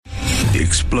The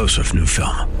explosive new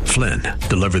film, Flynn,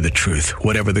 deliver the truth,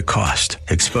 whatever the cost.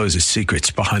 Exposes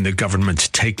secrets behind the government's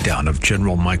takedown of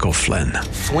General Michael Flynn.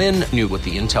 Flynn knew what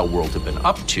the intel world had been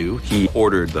up to. He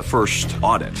ordered the first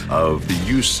audit of the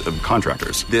use of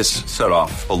contractors. This set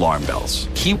off alarm bells.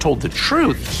 He told the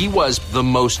truth. He was the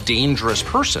most dangerous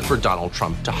person for Donald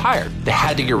Trump to hire. They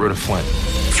had to get rid of Flynn.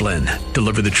 Flynn,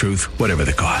 deliver the truth, whatever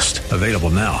the cost. Available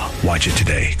now. Watch it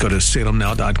today. Go to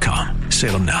salemnow.com.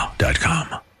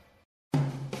 salemnow.com.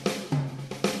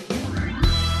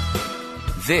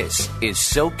 This is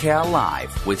SoCal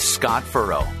Live with Scott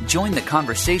Furrow. Join the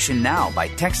conversation now by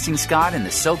texting Scott in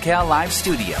the SoCal Live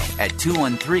studio at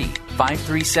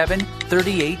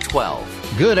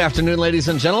 213-537-3812. Good afternoon, ladies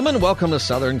and gentlemen. Welcome to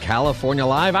Southern California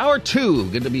Live, Hour 2.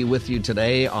 Good to be with you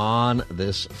today on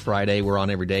this Friday. We're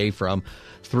on every day from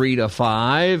 3 to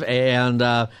 5.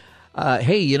 And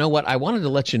hey, you know what? I wanted to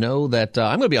let you know that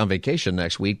I'm going to be on vacation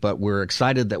next week, but we're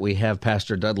excited that we have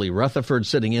Pastor Dudley Rutherford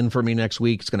sitting in for me next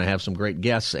week. It's going to have some great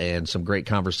guests and some great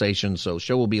conversations. So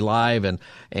show will be live, and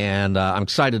I'm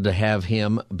excited to have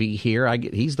him be here.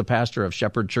 He's the pastor of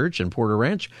Shepherd Church in Porter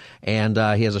Ranch, and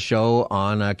he has a show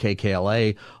on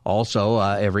KKLA also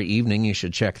every evening. You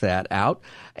should check that out.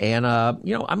 And,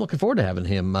 I'm looking forward to having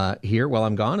him here while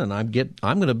I'm gone. And I'm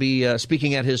going to be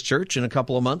speaking at his church in a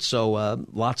couple of months. So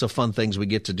lots of fun things we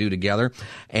get to do together.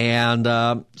 And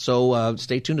so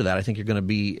stay tuned to that. I think you're going to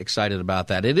be excited about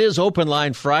that. It is Open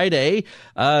Line Friday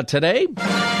today.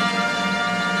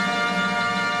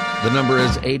 The number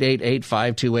is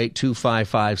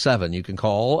 888-528-2557. You can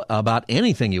call about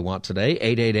anything you want today,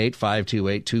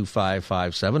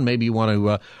 888-528-2557. Maybe you want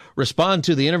to respond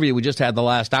to the interview we just had the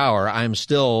last hour. I'm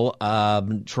still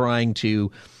trying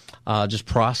to just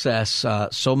process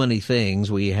so many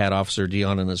things. We had Officer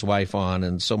Dion and his wife on,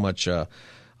 and so much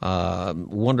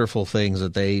wonderful things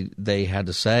that they had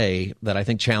to say that I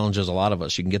think challenges a lot of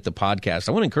us. You can get the podcast.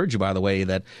 I want to encourage you, by the way,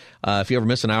 that if you ever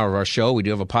miss an hour of our show, we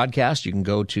do have a podcast. You can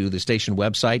go to the station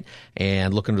website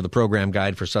and look under the program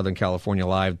guide for Southern California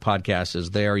Live. The podcast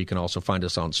is there. You can also find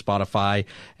us on Spotify,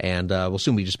 and we'll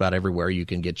soon be just about everywhere you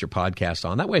can get your podcast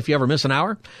on. That way, if you ever miss an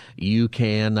hour, you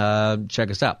can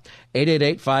check us out.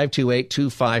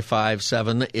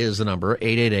 888-528-2557 is the number,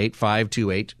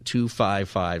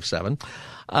 888-528-2557.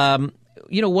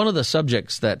 One of the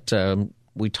subjects that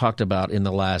we talked about in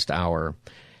the last hour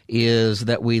is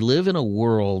that we live in a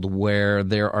world where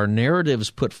there are narratives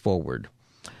put forward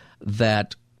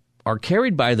that are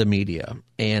carried by the media,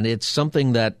 and it's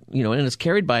something that, and it's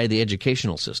carried by the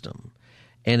educational system,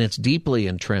 and it's deeply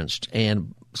entrenched.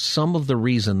 And some of the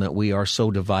reason that we are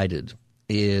so divided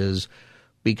is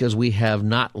because we have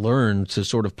not learned to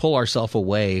sort of pull ourselves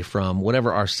away from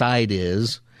whatever our side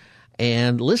is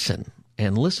and listen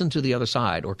to the other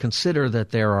side, or consider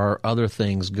that there are other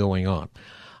things going on.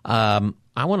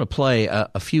 I want to play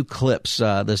a few clips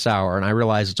this hour, and I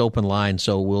realize it's open line,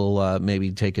 so we'll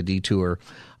maybe take a detour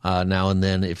now and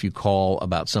then if you call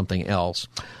about something else.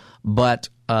 But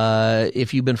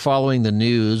if you've been following the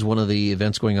news, one of the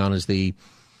events going on is the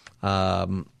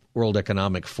World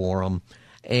Economic Forum.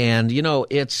 And,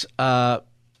 it's I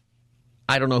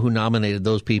don't know who nominated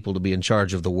those people to be in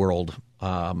charge of the world,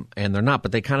 and they're not,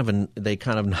 but they kind of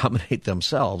nominate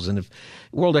themselves. And if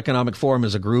World Economic Forum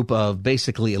is a group of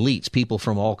basically elites, people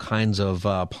from all kinds of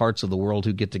parts of the world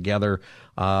who get together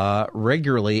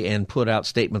regularly and put out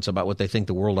statements about what they think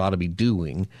the world ought to be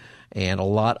doing. And a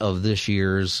lot of this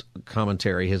year's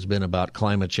commentary has been about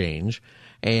climate change.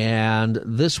 And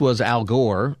this was Al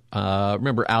Gore.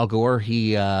 Remember Al Gore?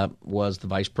 He was the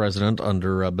vice president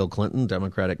under Bill Clinton,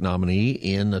 Democratic nominee,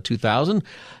 in 2000.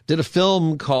 Did a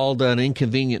film called An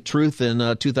Inconvenient Truth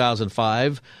in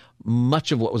 2005.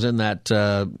 Much of what was in that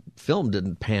film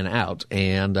didn't pan out,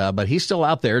 but he's still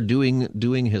out there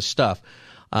doing his stuff.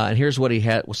 And here's what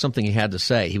something he had to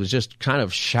say. He was just kind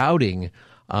of shouting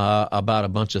about a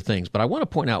bunch of things. But I want to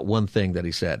point out one thing that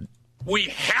he said. We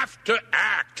have to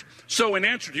act. So in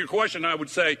answer to your question, I would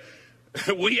say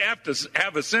we have to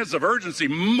have a sense of urgency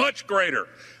much greater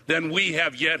than we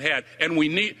have yet had, and we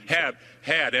need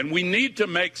to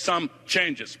make some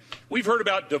changes. We've heard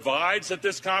about divides at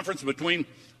this conference between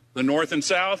the North and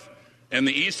South and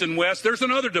the East and West. There's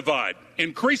another divide,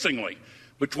 increasingly,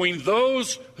 between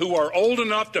those who are old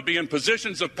enough to be in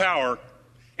positions of power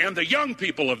and the young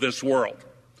people of this world.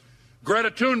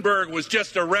 Greta Thunberg was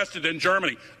just arrested in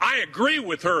Germany. I agree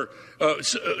with her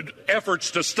efforts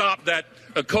to stop that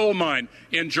coal mine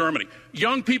in Germany.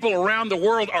 Young people around the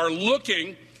world are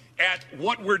looking at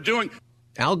what we're doing.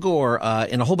 Al Gore,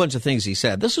 in a whole bunch of things he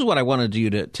said, this is what I wanted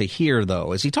you to hear,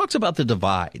 though, is he talks about the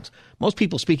divides. Most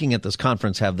people speaking at this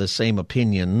conference have the same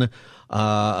opinion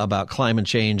about climate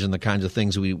change and the kinds of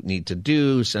things we need to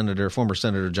do. Former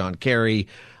Senator John Kerry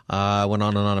went on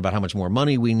and on about how much more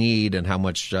money we need and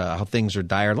how things are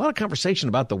dire. A lot of conversation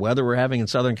about the weather we're having in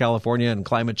Southern California and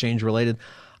climate change related.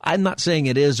 I'm not saying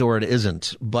it is or it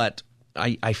isn't, but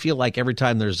I feel like every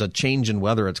time there's a change in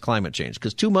weather, it's climate change.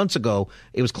 Because 2 months ago,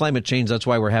 it was climate change. That's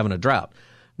why we're having a drought.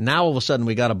 Now, all of a sudden,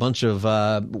 we got a bunch of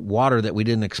water that we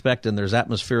didn't expect, and there's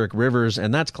atmospheric rivers,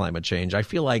 and that's climate change. I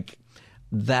feel like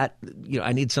that,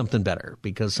 I need something better,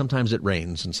 because sometimes it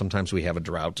rains and sometimes we have a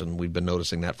drought, and we've been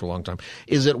noticing that for a long time.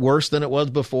 Is it worse than it was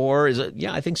before?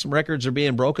 Yeah, I think some records are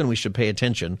being broken. We should pay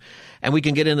attention. And we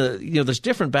can get into, there's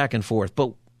different back and forth.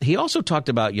 But he also talked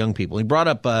about young people. He brought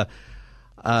up Greta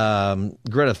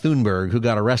Thunberg, who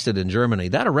got arrested in Germany.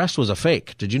 That arrest was a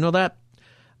fake. Did you know that?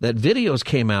 That videos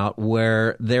came out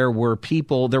where there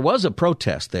was a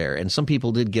protest there, and some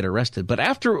people did get arrested. But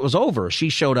after it was over, she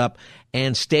showed up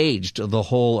and staged the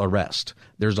whole arrest.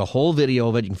 There's a whole video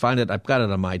of it. You can find it. I've got it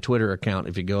on my Twitter account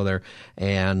if you go there,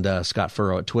 and Scott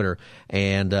Furrow at Twitter.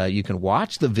 And you can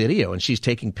watch the video, and she's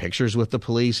taking pictures with the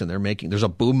police, and there's a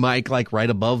boom mic like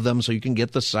right above them so you can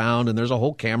get the sound, and there's a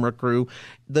whole camera crew.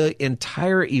 The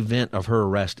entire event of her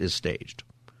arrest is staged.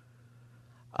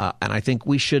 And I think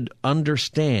we should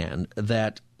understand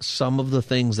that some of the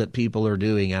things that people are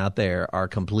doing out there are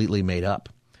completely made up.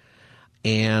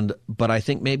 But I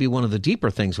think maybe one of the deeper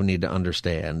things we need to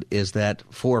understand is that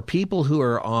for people who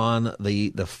are on the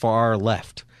far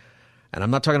left, and I'm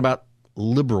not talking about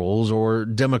liberals or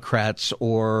Democrats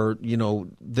or,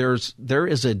 there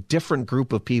is a different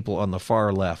group of people on the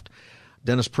far left.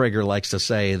 Dennis Prager likes to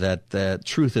say that the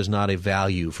truth is not a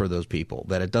value for those people,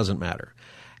 that it doesn't matter.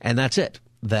 And that's it.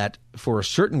 That for a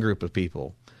certain group of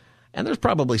people, and there's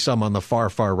probably some on the far,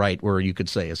 far right where you could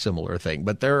say a similar thing,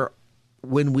 but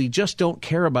when we just don't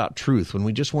care about truth, when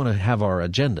we just want to have our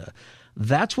agenda,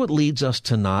 that's what leads us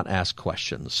to not ask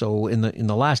questions. So in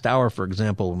the last hour, for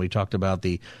example, when we talked about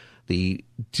the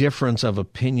difference of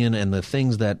opinion and the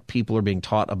things that people are being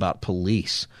taught about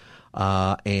police,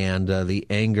 and the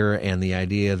anger and the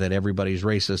idea that everybody's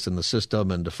racist in the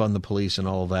system and defund the police and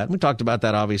all of that. And we talked about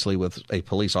that, obviously, with a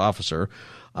police officer,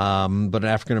 but an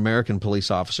African-American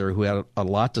police officer who had a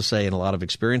lot to say and a lot of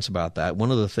experience about that.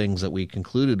 One of the things that we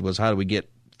concluded was how do we get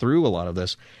through a lot of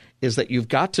this is that you've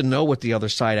got to know what the other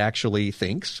side actually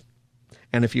thinks.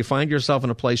 And if you find yourself in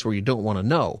a place where you don't want to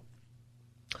know,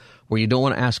 where you don't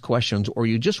want to ask questions, or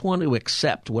you just want to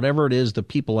accept whatever it is the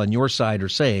people on your side are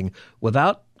saying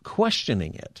without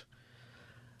questioning it,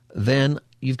 then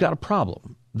you've got a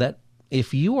problem. That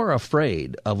if you are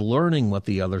afraid of learning what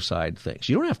the other side thinks,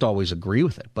 you don't have to always agree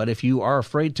with it, but if you are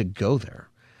afraid to go there,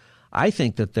 I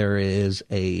think that there is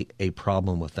a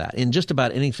problem with that in just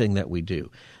about anything that we do.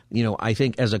 I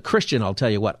think as a Christian, I'll tell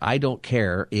you what, I don't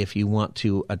care if you want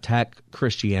to attack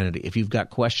Christianity. If you've got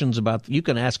questions you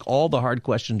can ask all the hard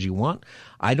questions you want.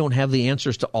 I don't have the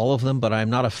answers to all of them, but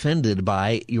I'm not offended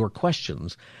by your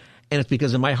questions. And it's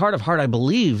because in my heart of heart, I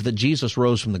believe that Jesus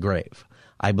rose from the grave.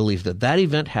 I believe that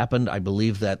event happened. I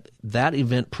believe that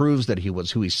event proves that he was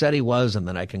who he said he was. And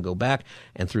then I can go back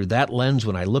and through that lens,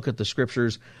 when I look at the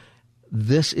scriptures,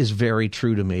 this is very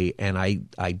true to me. And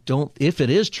I don't, if it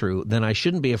is true, then I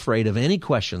shouldn't be afraid of any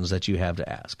questions that you have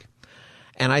to ask.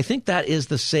 And I think that is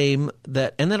the same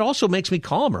and that also makes me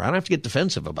calmer. I don't have to get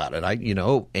defensive about it.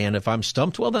 And if I'm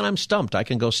stumped, well, then I'm stumped. I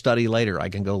can go study later. I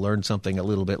can go learn something a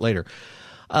little bit later.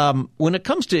 When it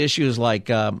comes to issues like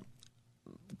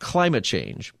climate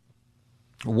change,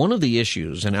 one of the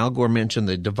issues, and Al Gore mentioned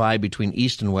the divide between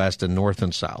East and West and North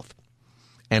and South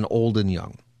and old and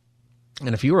young.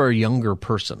 And if you are a younger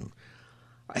person,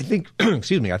 I think,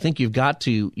 I think you've got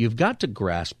to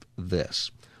grasp this.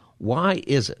 Why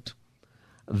is it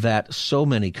that so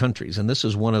many countries, and this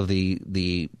is one of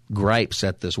the gripes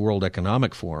at this World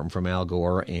Economic Forum from Al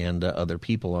Gore and other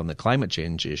people on the climate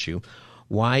change issue,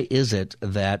 why is it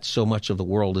that so much of the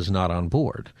world is not on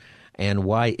board? And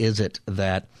why is it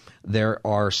that there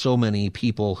are so many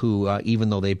people who, even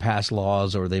though they pass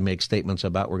laws or they make statements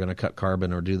about we're going to cut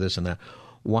carbon or do this and that,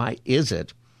 why is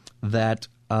it that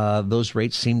those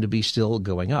rates seem to be still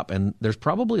going up? And there's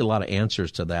probably a lot of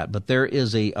answers to that. But there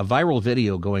is a viral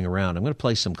video going around. I'm going to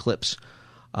play some clips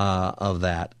of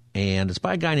that. And it's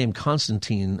by a guy named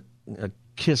Konstantin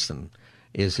Kisin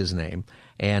is his name.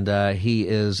 And he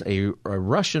is a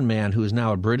Russian man who is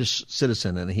now a British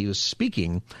citizen, and he was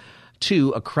speaking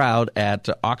to a crowd at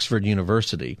Oxford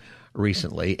University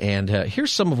recently. And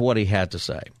here's some of what he had to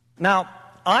say. Now,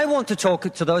 I want to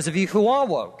talk to those of you who are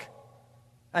woke.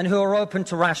 and who are open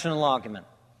to rational argument.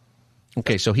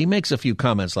 Okay, so he makes a few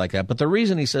comments like that, but the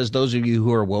reason he says those of you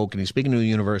who are woke, and he's speaking to a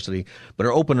university, but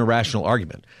are open to rational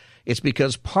argument, it's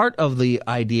because part of the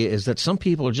idea is that some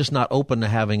people are just not open to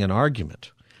having an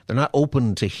argument. They're not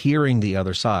open to hearing the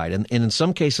other side, and in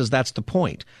some cases that's the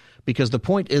point, because the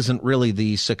point isn't really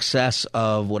the success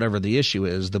of whatever the issue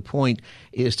is. The point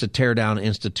is to tear down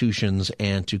institutions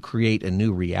and to create a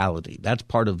new reality. That's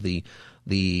part of the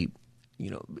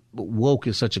woke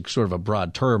is such a sort of a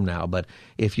broad term now, but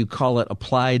if you call it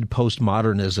applied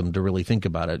postmodernism to really think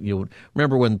about it, you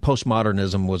remember when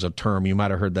postmodernism was a term, you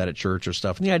might have heard that at church or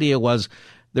stuff. And the idea was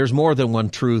there's more than one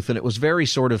truth, and it was very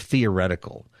sort of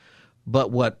theoretical.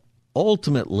 But what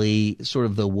ultimately sort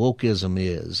of the wokeism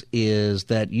is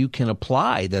that you can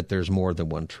apply that there's more than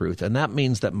one truth. And that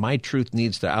means that my truth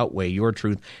needs to outweigh your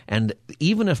truth. And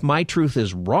even if my truth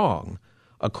is wrong,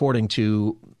 according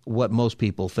to what most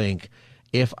people think,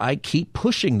 if I keep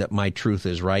pushing that my truth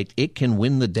is right, it can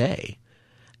win the day.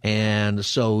 And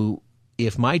so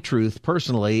if my truth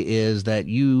personally is that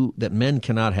men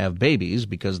cannot have babies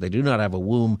because they do not have a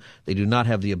womb, they do not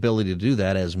have the ability to do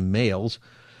that as males,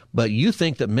 but you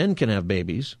think that men can have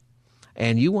babies,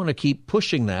 and you want to keep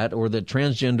pushing that, or that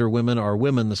transgender women are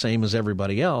women the same as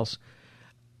everybody else,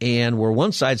 and where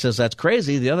one side says that's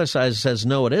crazy, the other side says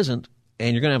no, it isn't,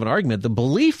 and you're going to have an argument. The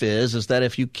belief is that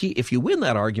if you win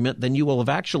that argument, then you will have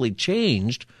actually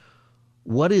changed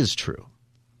what is true.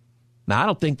 Now, I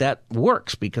don't think that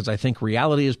works because I think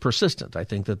reality is persistent. I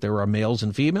think that there are males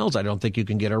and females. I don't think you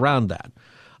can get around that.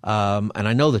 And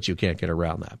I know that you can't get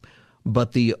around that.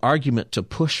 But the argument to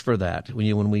push for that,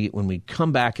 when we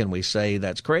come back and we say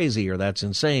that's crazy or that's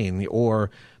insane,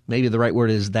 or maybe the right word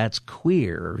is that's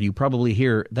queer, you probably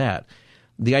hear that.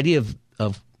 The idea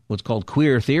of what's called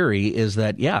queer theory is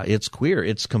that, yeah, it's queer.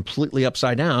 It's completely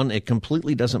upside down. It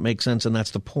completely doesn't make sense, and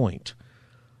that's the point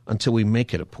until we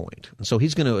make it a point. And so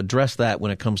he's going to address that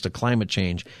when it comes to climate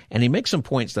change. And he makes some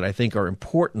points that I think are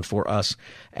important for us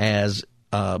as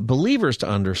believers to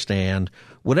understand.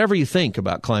 Whatever you think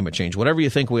about climate change, whatever you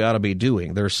think we ought to be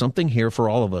doing, there's something here for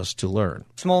all of us to learn.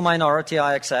 Small minority,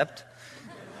 I accept.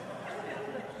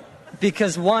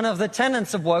 Because one of the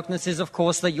tenets of wokeness is, of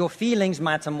course, that your feelings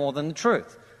matter more than the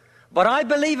truth. But I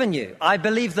believe in you. I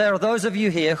believe there are those of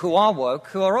you here who are woke,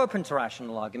 who are open to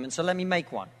rational arguments, so let me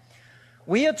make one.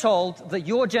 We are told that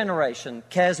your generation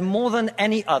cares more than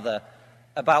any other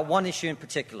about one issue in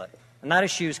particular, and that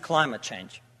issue is climate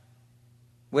change.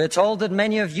 We're told that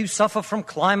many of you suffer from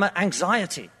climate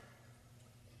anxiety.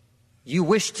 You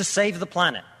wish to save the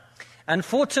planet. And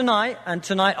for tonight, and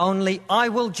tonight only, I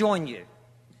will join you.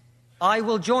 I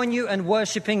will join you in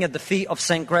worshipping at the feet of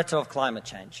St. Greta of climate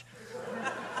change.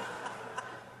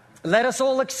 Let us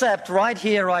all accept right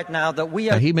here, right now, that we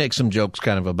are... He makes some jokes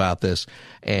kind of about this,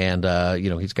 and,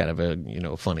 he's kind of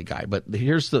a funny guy. But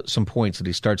here's some points that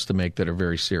he starts to make that are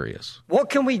very serious. What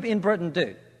can we in Britain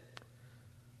do?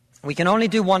 We can only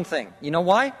do one thing. You know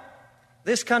why?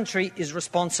 This country is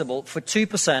responsible for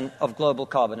 2% of global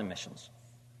carbon emissions,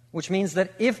 which means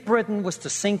that if Britain was to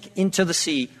sink into the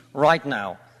sea right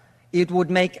now, it would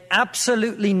make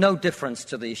absolutely no difference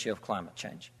to the issue of climate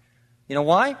change. You know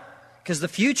why? Because the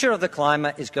future of the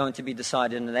climate is going to be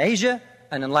decided in Asia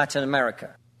and in Latin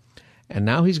America. And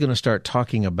now he's going to start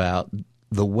talking about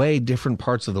the way different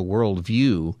parts of the world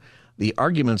view the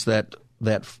arguments that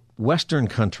Western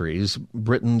countries,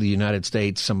 Britain, the United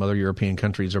States, some other European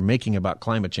countries are making about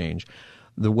climate change,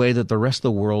 the way that the rest of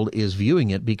the world is viewing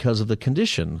it because of the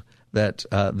condition that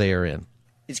they are in.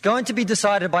 It's going to be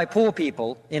decided by poor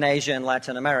people in Asia and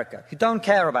Latin America who don't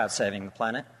care about saving the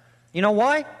planet. You know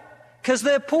why? Because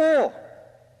they're poor.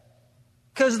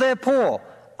 Because they're poor.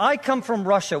 I come from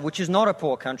Russia, which is not a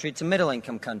poor country, it's a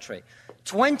middle-income country.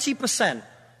 20%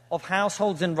 of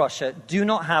households in Russia do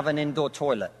not have an indoor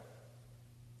toilet.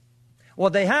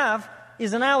 What they have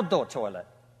is an outdoor toilet.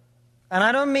 And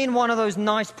I don't mean one of those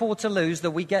nice portaloos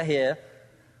that we get here.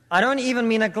 I don't even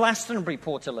mean a Glastonbury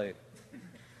portaloo.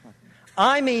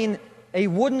 I mean a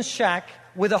wooden shack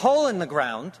with a hole in the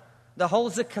ground that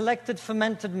holds a collected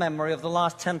fermented memory of the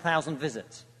last 10,000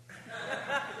 visits.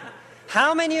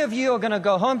 How many of you are going to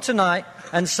go home tonight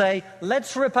and say,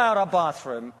 let's rip out our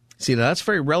bathroom? See, now that's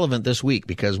very relevant this week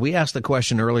because we asked the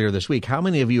question earlier this week, how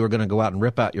many of you are going to go out and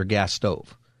rip out your gas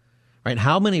stove? Right?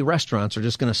 How many restaurants are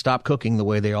just going to stop cooking the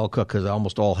way they all cook because they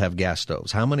almost all have gas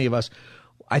stoves? How many of us?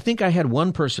 I think I had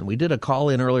one person. We did a call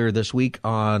in earlier this week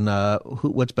on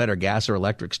what's better, gas or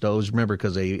electric stoves. Remember,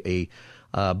 because a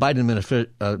Biden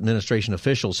administration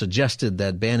officials suggested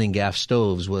that banning gas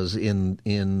stoves was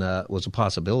was a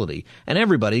possibility, and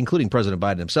everybody, including President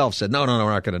Biden himself, said no, we're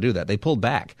not going to do that. They pulled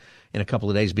back in a couple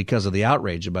of days because of the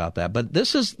outrage about that. But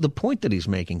this is the point that he's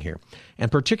making here,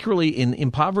 and particularly in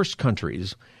impoverished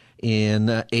countries,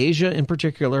 in Asia in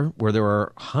particular, where there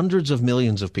are hundreds of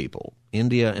millions of people,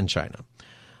 India and China.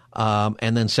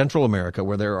 And then Central America,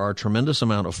 where there are a tremendous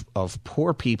amount of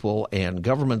poor people and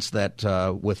governments that,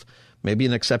 with maybe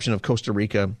an exception of Costa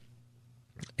Rica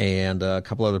and a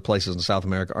couple other places in South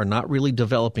America, are not really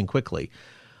developing quickly.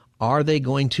 Are they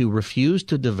going to refuse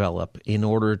to develop in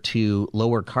order to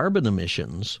lower carbon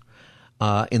emissions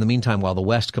in the meantime while the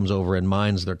West comes over and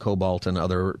mines their cobalt and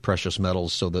other precious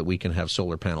metals so that we can have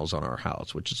solar panels on our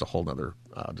house, which is a whole other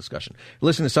discussion. You're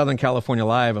listening to Southern California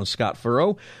Live. I'm Scott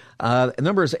Furrow. The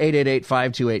number is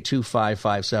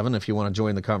 888-528-2557 if you want to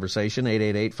join the conversation,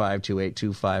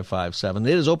 888-528-2557.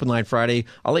 It is Open Line Friday.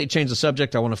 I'll let you change the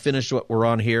subject. I want to finish what we're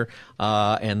on here,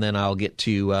 and then I'll get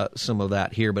to some of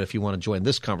that here. But if you want to join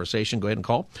this conversation, go ahead and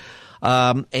call.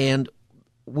 And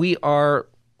we are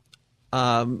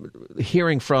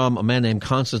hearing from a man named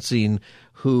Constantine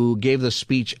who gave the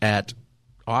speech at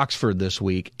Oxford this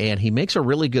week, and he makes a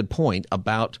really good point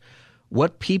about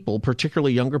what people,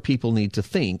 particularly younger people, need to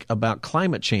think about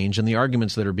climate change and the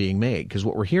arguments that are being made. Because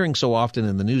what we're hearing so often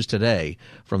in the news today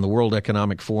from the World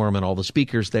Economic Forum and all the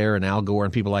speakers there and Al Gore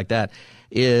and people like that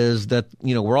is that,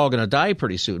 you know, we're all going to die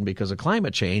pretty soon because of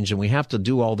climate change and we have to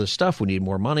do all this stuff. We need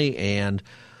more money.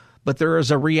 But there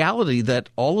is a reality that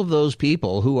all of those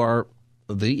people who are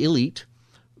the elite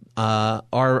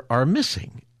are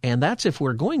missing. And that's if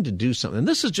we're going to do something. And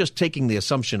this is just taking the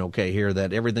assumption, okay, here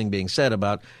that everything being said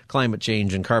about climate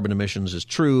change and carbon emissions is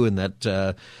true and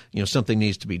that, something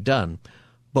needs to be done.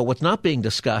 But what's not being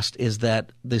discussed is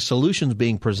that the solutions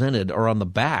being presented are on the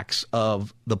backs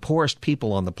of the poorest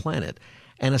people on the planet.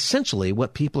 And essentially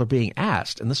what people are being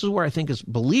asked, and this is where I think as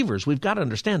believers, we've got to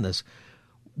understand this,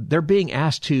 they're being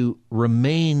asked to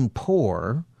remain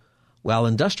poor while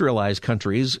industrialized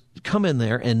countries come in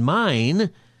there and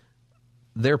mine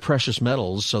their precious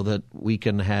metals so that we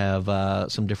can have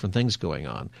some different things going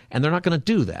on. And they're not going to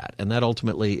do that. And that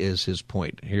ultimately is his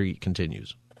point. Here he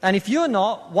continues. And if you're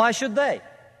not, why should they?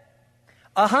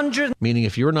 Meaning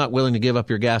if you're not willing to give up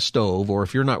your gas stove, or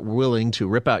if you're not willing to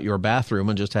rip out your bathroom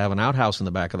and just have an outhouse in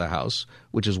the back of the house,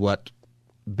 which is what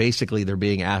basically they're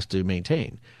being asked to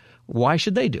maintain, why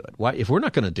should they do it? Why, if we're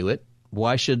not going to do it,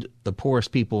 why should the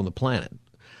poorest people on the planet,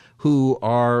 who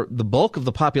are the bulk of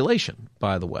the population,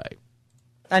 by the way?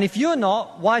 And if you're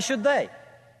not, why should they?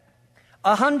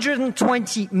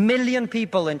 120 million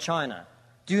people in China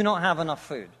do not have enough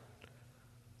food.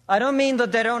 I don't mean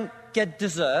that they don't get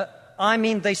dessert. I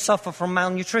mean they suffer from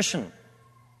malnutrition.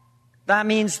 That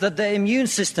means that their immune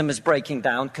system is breaking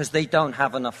down because they don't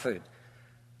have enough food.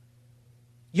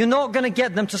 You're not going to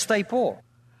get them to stay poor.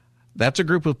 That's a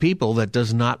group of people that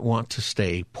does not want to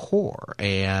stay poor.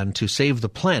 And to save the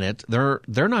planet, they're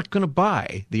not going to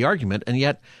buy the argument. And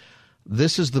yet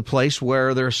this is the place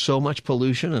where there's so much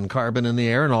pollution and carbon in the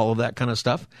air and all of that kind of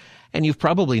stuff. And you've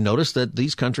probably noticed that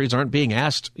these countries aren't being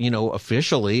asked,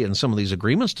 officially in some of these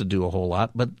agreements to do a whole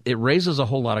lot, but it raises a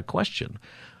whole lot of question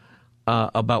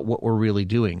about what we're really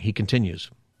doing. He continues.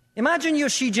 Imagine you're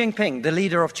Xi Jinping, the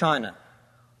leader of China.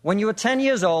 When you were 10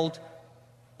 years old,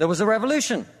 there was a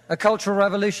revolution, a cultural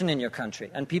revolution in your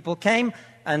country. And people came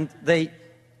and they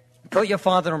put your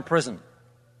father in prison.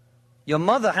 Your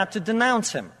mother had to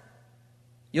denounce him.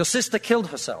 Your sister killed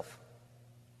herself.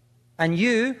 And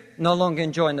you, no longer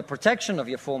enjoying the protection of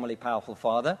your formerly powerful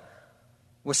father,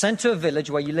 were sent to a village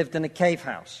where you lived in a cave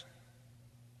house.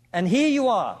 And here you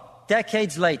are,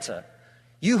 decades later.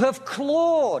 You have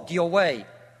clawed your way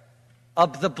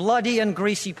up the bloody and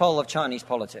greasy pole of Chinese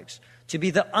politics to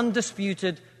be the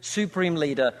undisputed supreme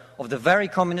leader of the very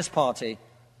Communist Party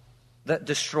that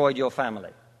destroyed your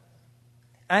family.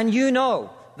 And you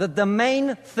know that the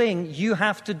main thing you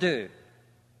have to do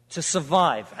to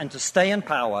survive and to stay in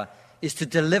power is to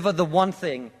deliver the one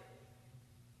thing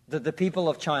that the people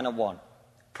of China want: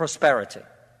 prosperity,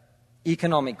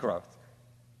 economic growth.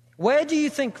 Where do you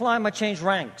think climate change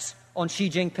ranks on Xi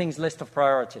Jinping's list of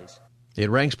priorities? It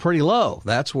ranks pretty low.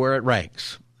 That's where it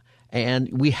ranks. And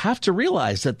we have to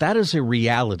realize that that is a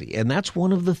reality. And that's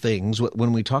one of the things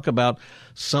when we talk about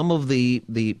some of the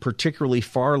particularly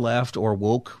far left or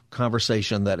woke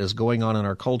conversation that is going on in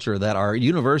our culture that our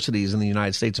universities in the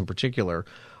United States in particular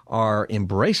are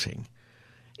embracing,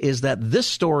 is that this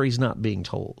story is not being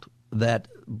told, that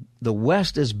the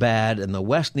West is bad and the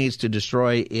West needs to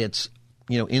destroy its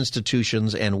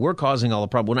institutions, and we're causing all the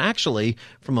problem. When actually,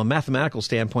 from a mathematical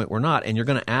standpoint, we're not. And you're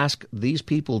going to ask these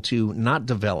people to not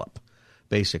develop,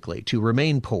 basically, to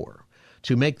remain poor,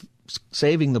 to make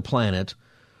saving the planet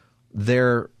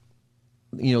their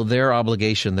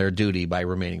obligation, their duty by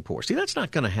remaining poor. See, that's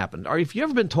not going to happen. Have you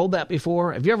ever been told that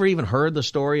before? Have you ever even heard the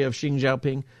story of Xi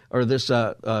Jinping or this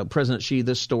President Xi,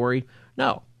 this story?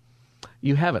 No,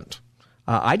 you haven't.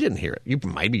 I didn't hear it.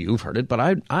 Maybe you've heard it,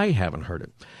 but I haven't heard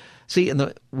it. See,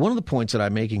 and one of the points that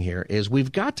I'm making here is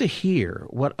we've got to hear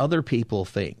what other people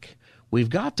think. We've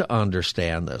got to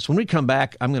understand this. When we come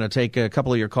back, I'm going to take a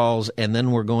couple of your calls, and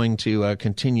then we're going to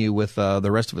continue with the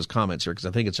rest of his comments here because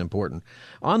I think it's important.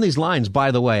 On these lines,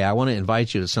 by the way, I want to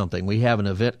invite you to something. We have an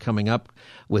event coming up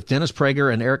with Dennis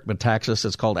Prager and Eric Metaxas.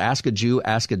 It's called Ask a Jew,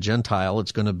 Ask a Gentile.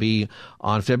 It's going to be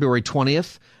on February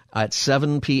 20th. At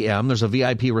 7 p.m. There's a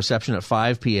VIP reception at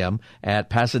 5 p.m. at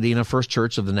Pasadena First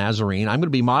Church of the Nazarene. I'm going to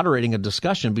be moderating a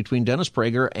discussion between Dennis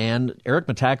Prager and Eric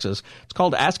Metaxas. It's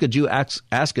called Ask a Jew,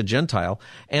 Ask a Gentile.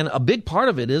 And a big part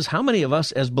of it is how many of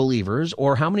us as believers,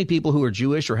 or how many people who are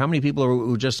Jewish, or how many people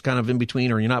who are just kind of in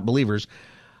between, or you're not believers,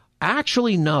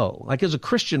 actually know, like as a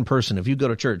Christian person, if you go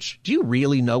to church, do you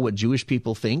really know what Jewish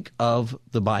people think of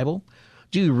the Bible?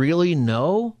 Do you really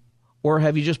know? Or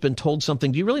have you just been told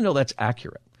something? Do you really know that's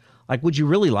accurate? Like, would you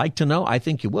really like to know? I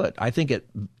think you would. I think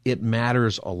it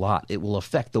matters a lot. It will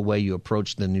affect the way you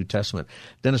approach the New Testament.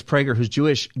 Dennis Prager, who's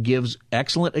Jewish, gives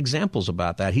excellent examples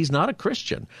about that. He's not a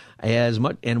Christian as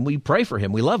much, and we pray for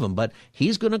him. We love him, but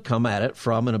he's going to come at it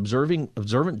from an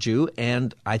observant Jew,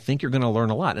 and I think you're going to learn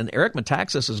a lot. And Eric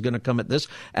Metaxas is going to come at this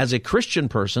as a Christian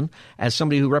person, as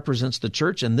somebody who represents the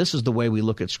church, and this is the way we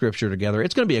look at Scripture together.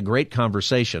 It's going to be a great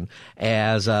conversation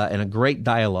and a great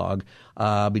dialogue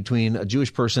between a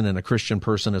Jewish person and a Christian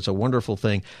person. It's a wonderful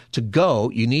thing. To go,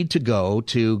 you need to go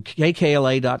to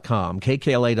kkla.com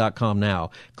now.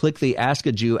 Click the Ask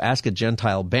a Jew, Ask a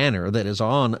Gentile banner that is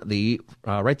on the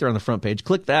right there on the front page.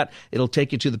 Click that. It'll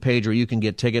take you to the page where you can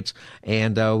get tickets,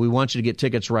 and we want you to get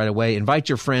tickets right away. Invite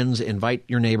your friends, invite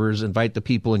your neighbors, invite the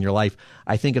people in your life.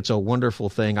 I think it's a wonderful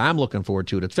thing. I'm looking forward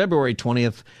to it. It's February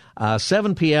 20th,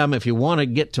 7 p.m. If you want to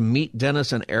get to meet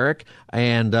Dennis and Eric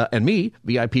and me,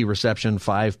 VIP reception,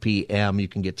 5 p.m. You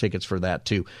can get tickets for that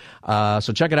too.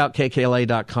 So check it out,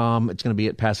 kkla.com. It's going to be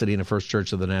at Pasadena First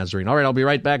Church of the Nazarene. All right, I'll be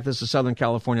right back. This is Southern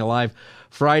California Live,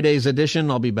 Friday's edition.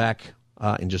 I'll be back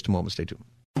in just a moment. Stay tuned.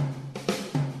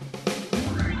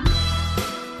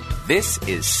 This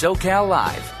is SoCal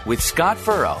Live with Scott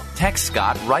Furrow. Text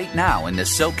Scott right now in the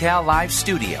SoCal Live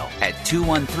studio at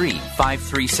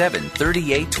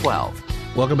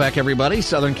 213-537-3812. Welcome back, everybody.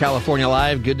 Southern California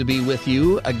Live. Good to be with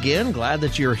you again. Glad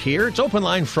that you're here. It's Open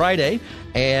Line Friday,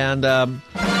 and when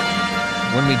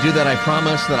we do that, I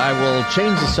promise that I will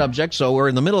change the subject. So we're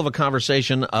in the middle of a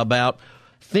conversation about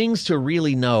things to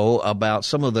really know about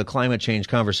some of the climate change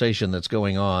conversation that's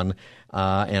going on.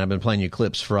 And I've been playing you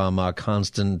clips from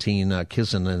Konstantin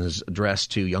Kisin and his address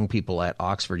to young people at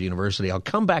Oxford University. I'll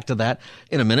come back to that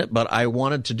in a minute, but I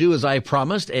wanted to do as I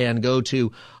promised and go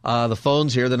to the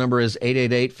phones here. The number is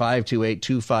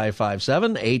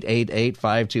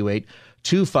 888-528-2557,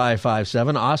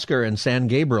 888-528-2557. Oscar and San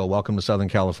Gabriel, welcome to Southern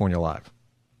California Live.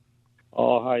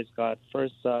 Oh, hi, Scott.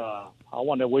 First, I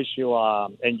want to wish you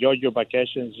enjoy your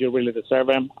vacations. You really deserve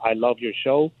them. I love your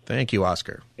show. Thank you,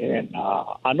 Oscar. And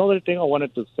another thing I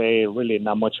wanted to say, really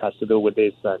not much has to do with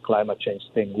this climate change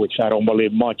thing, which I don't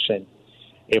believe much. And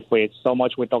if so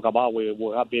much we talk about, we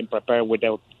have been prepared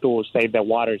to save the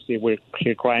water. See, we're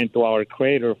crying to our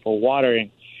Creator for water,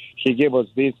 and He gave us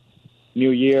this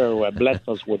new year, blessed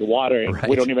us with water, and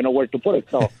we don't even know where to put it.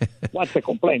 So what's the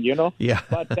complaint, you know? Yeah.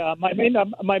 But my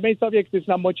main subject is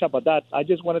not much about that. I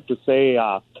just wanted to say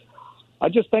I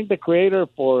just thank the Creator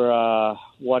for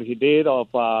what He did of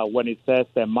when it says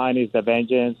that mine is the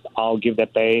vengeance, I'll give the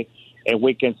pay. And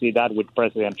we can see that with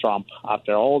President Trump.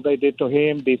 After all they did to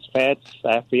him, these feds,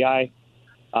 FBI,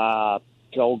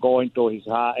 go into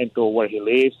into where he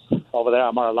lives, over there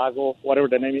at Mar-a-Lago, whatever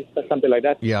the name is, something like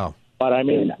that. Yeah. But, I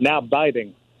mean, now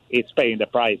Biden is paying the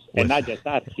price. And not just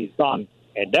that, his son.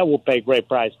 And that will pay a great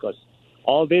price because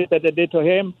all this that they did to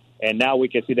him, and now we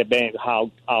can see how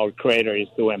our Creator is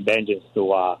doing vengeance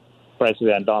to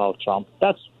President Donald Trump.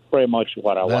 That's pretty much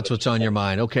what I want. That's what's on your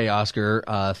mind. Okay, Oscar,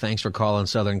 thanks for calling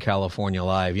Southern California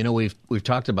Live. You know, we've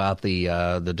talked about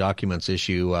the documents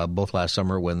issue both last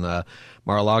summer when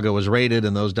Mar-a-Lago was raided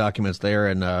and those documents there,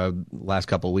 and last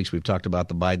couple of weeks we've talked about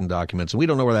the Biden documents. And we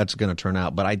don't know where that's going to turn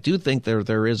out, but I do think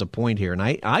there is a point here, and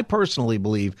I personally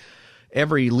believe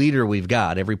every leader we've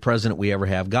got, every president we ever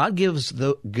have, God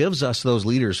gives us those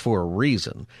leaders for a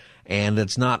reason, and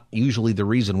it's not usually the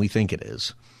reason we think it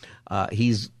is.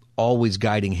 he's always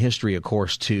guiding history, of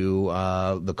course, to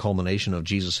the culmination of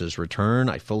Jesus' return.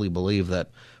 I fully believe that,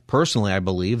 personally, I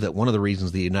believe that one of the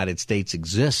reasons the United States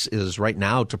exists is right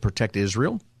now to protect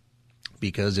Israel,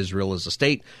 because Israel is a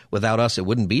state. Without us, it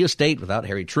wouldn't be a state. Without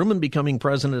Harry Truman becoming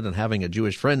president and having a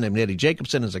Jewish friend named Eddie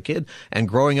Jacobson as a kid and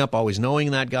growing up always knowing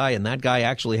that guy and that guy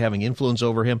actually having influence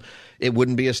over him, it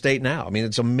wouldn't be a state now. I mean,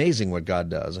 it's amazing what God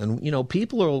does. And,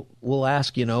 people will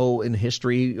ask, in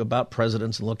history about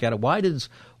presidents and look at it. Why does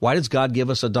God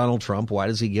give us a Donald Trump? Why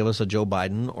does he give us a Joe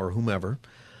Biden or whomever?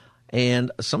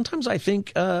 And sometimes I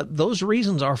think those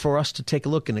reasons are for us to take a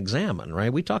look and examine,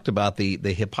 right? We talked about the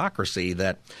hypocrisy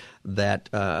that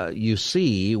you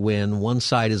see when one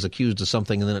side is accused of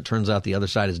something and then it turns out the other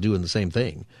side is doing the same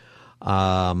thing.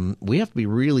 We have to be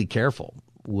really careful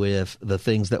with the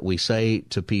things that we say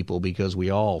to people because we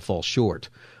all fall short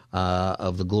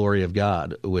of the glory of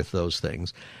God with those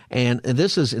things. And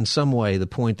this is in some way the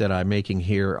point that I'm making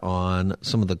here on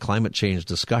some of the climate change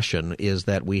discussion is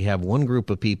that we have one group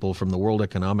of people from the World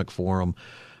Economic Forum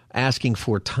asking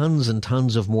for tons and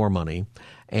tons of more money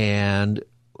and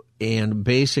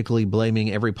basically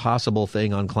blaming every possible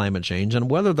thing on climate change.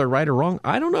 And whether they're right or wrong,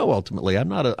 I don't know ultimately. I'm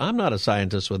not a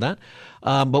scientist with that.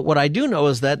 But what I do know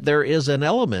is that there is an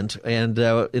element, and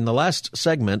in the last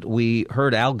segment, we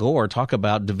heard Al Gore talk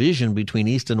about division between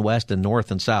East and West and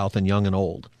North and South and young and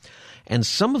old. And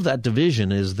some of that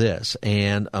division is this,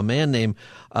 and a man named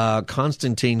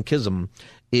Konstantin Chisholm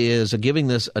is giving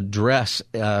this address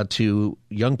to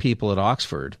young people at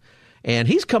Oxford. And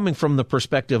he's coming from the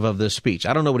perspective of this speech.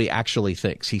 I don't know what he actually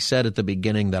thinks. He said at the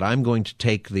beginning that I'm going to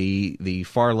take the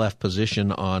far left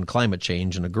position on climate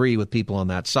change and agree with people on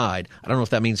that side. I don't know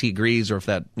if that means he agrees or if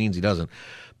that means he doesn't.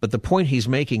 But the point he's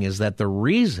making is that the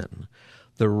reason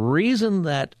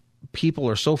that people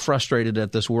are so frustrated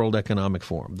at this World Economic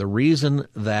Forum, the reason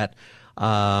that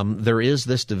there is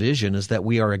this division is that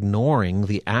we are ignoring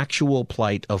the actual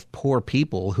plight of poor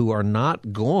people who are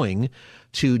not going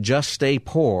to just stay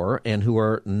poor and who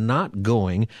are not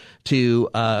going to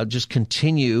just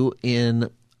continue in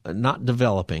not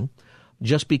developing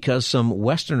just because some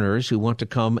Westerners who want to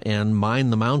come and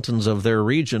mine the mountains of their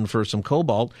region for some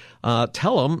cobalt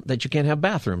tell them that you can't have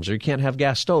bathrooms or you can't have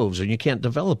gas stoves or you can't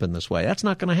develop in this way. That's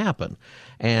not going to happen.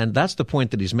 And that's the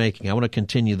point that he's making. I want to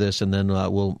continue this and then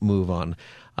we'll move on.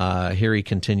 Here he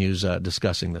continues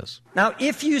discussing this. Now,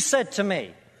 if you said to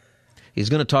me, he's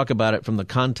going to talk about it from the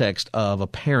context of a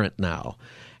parent now.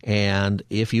 And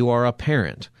if you are a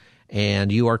parent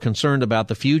and you are concerned about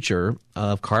the future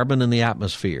of carbon in the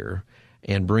atmosphere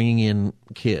and bringing in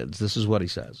kids, this is what he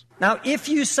says. Now, if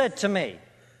you said to me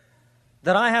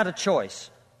that I had a choice,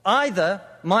 either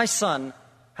my son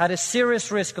had a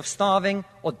serious risk of starving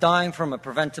or dying from a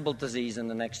preventable disease in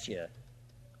the next year,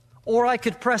 or I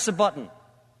could press a button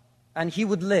and he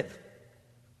would live,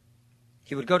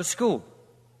 he would go to school,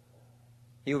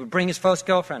 he would bring his first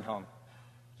girlfriend home.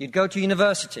 He'd go to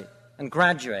university and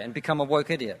graduate and become a woke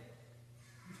idiot.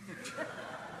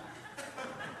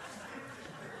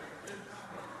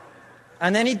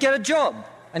 And then he'd get a job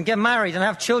and get married and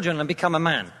have children and become a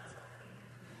man.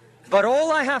 But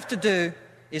all I have to do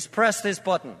is press this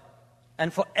button.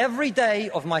 And for every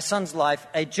day of my son's life,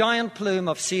 a giant plume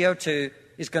of CO2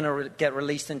 is going to get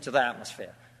released into the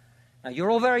atmosphere. Now,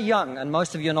 you're all very young, and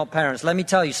most of you are not parents. Let me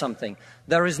tell you something.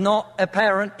 There is not a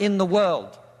parent in the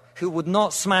world who would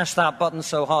not smash that button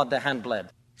so hard their hand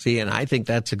bled. See, and I think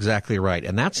that's exactly right.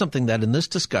 And that's something that in this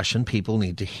discussion people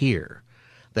need to hear.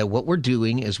 That what we're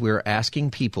doing is we're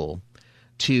asking people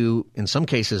to, in some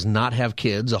cases, not have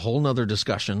kids, a whole nother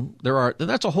discussion.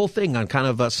 That's a whole thing on kind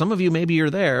of, some of you, maybe you're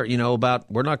there, about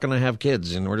we're not going to have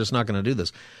kids and we're just not going to do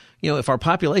this. If our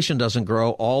population doesn't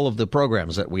grow, all of the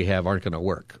programs that we have aren't going to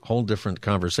work. Whole different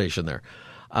conversation there.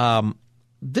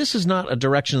 This is not a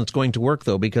direction that's going to work,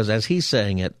 though, because as he's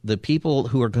saying it, the people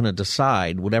who are going to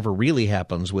decide whatever really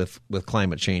happens with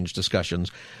climate change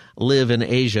discussions live in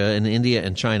Asia and India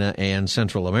and China and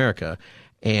Central America.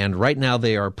 And right now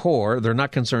they are poor. They're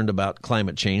not concerned about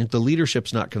climate change. The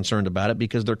leadership's not concerned about it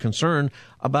because they're concerned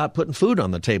about putting food on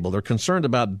the table. They're concerned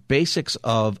about basics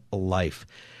of life.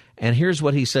 And here's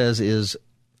what he says is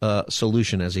a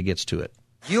solution as he gets to it.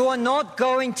 You are not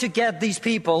going to get these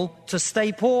people to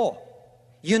stay poor.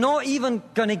 You're not even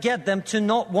going to get them to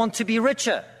not want to be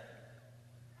richer.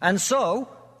 And so,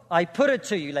 I put it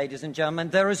to you, ladies and gentlemen,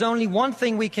 there is only one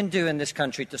thing we can do in this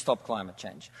country to stop climate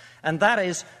change. And that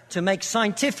is to make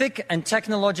scientific and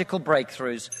technological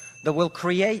breakthroughs that will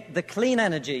create the clean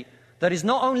energy that is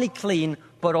not only clean,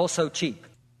 but also cheap.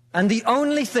 And the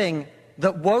only thing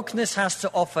that wokeness has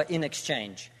to offer in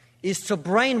exchange is to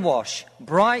brainwash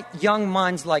bright young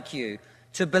minds like you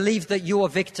to believe that you are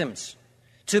victims,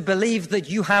 to believe that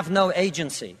you have no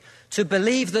agency, to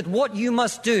believe that what you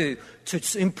must do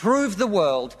to improve the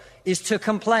world is to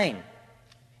complain,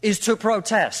 is to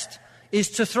protest, is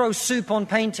to throw soup on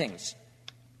paintings.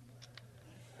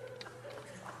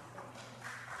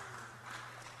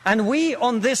 And we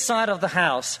on this side of the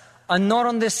House are not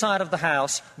on this side of the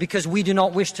House because we do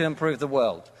not wish to improve the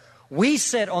world. We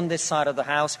sit on this side of the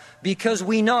House because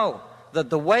we know that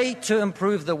the way to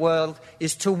improve the world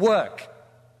is to work,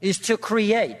 is to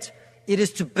create, it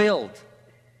is to build.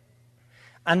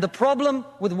 And the problem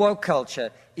with woke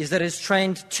culture is that it's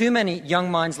trained too many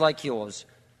young minds like yours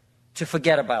to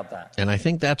forget about that. And I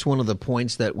think that's one of the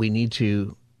points that we need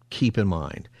to keep in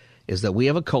mind, is that we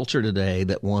have a culture today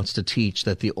that wants to teach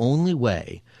that the only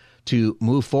way to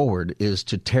move forward is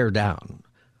to tear down.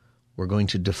 We're going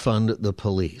to defund the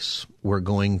police. We're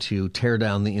going to tear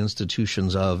down the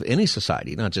institutions of any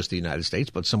society, not just the United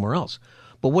States, but somewhere else.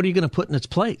 But what are you going to put in its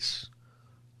place?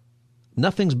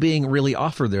 Nothing's being really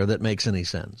offered there that makes any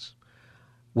sense.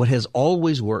 What has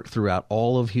always worked throughout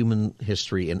all of human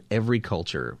history in every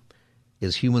culture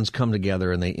is humans come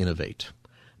together and they innovate.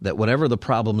 That whatever the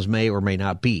problems may or may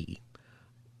not be,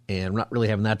 and we're not really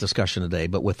having that discussion today,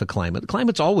 but with the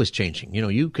climate's always changing. You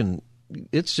know,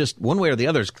 it's just one way or the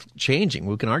other is changing.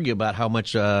 We can argue about how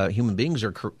much human beings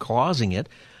are causing it,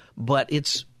 but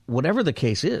it's whatever the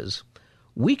case is,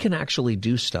 we can actually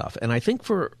do stuff. And I think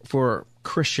for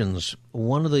Christians,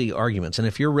 one of the arguments, and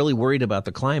if you're really worried about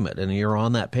the climate and you're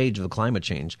on that page of the climate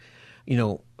change, you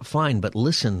know, fine, but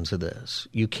listen to this.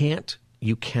 You cannot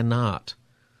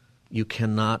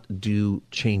do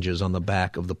changes on the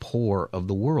back of the poor of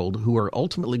the world who are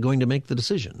ultimately going to make the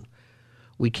decision.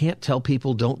 We can't tell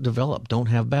people don't develop, don't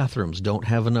have bathrooms, don't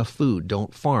have enough food,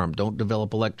 don't farm, don't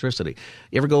develop electricity.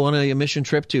 You ever go on a mission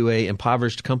trip to a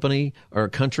impoverished company or a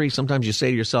country? Sometimes you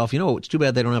say to yourself, you know, it's too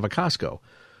bad they don't have a Costco.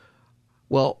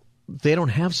 Well, they don't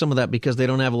have some of that because they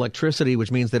don't have electricity,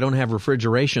 which means they don't have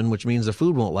refrigeration, which means the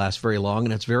food won't last very long,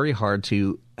 and it's very hard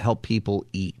to help people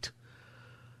eat.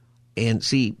 And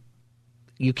see,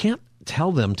 you can't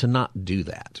tell them to not do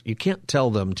that. You can't tell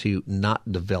them to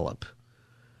not develop.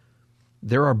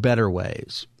 There are better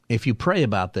ways. If you pray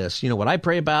about this, you know, what I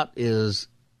pray about is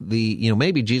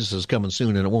maybe Jesus is coming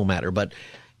soon and it won't matter. But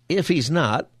if he's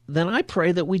not, then I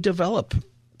pray that we develop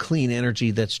clean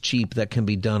energy that's cheap that can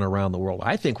be done around the world.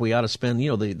 I think we ought to spend,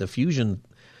 the fusion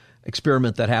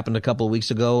experiment that happened a couple of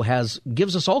weeks ago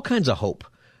gives us all kinds of hope.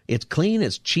 It's clean,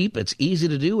 it's cheap, it's easy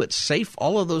to do, it's safe,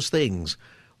 all of those things.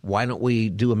 Why don't we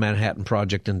do a Manhattan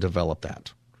Project and develop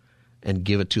that and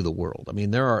give it to the world? I mean,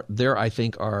 there I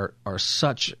think are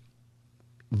such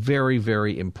very,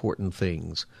 very important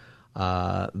things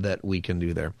that we can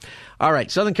do there. All right,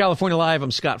 Southern California Live.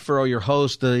 I'm Scott Furrow, your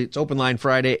host. It's Open Line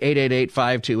Friday,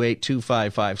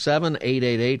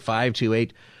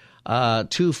 888-528-2557,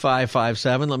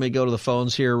 888-528-2557. Let me go to the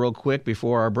phones here real quick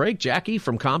before our break. Jackie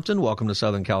from Compton, welcome to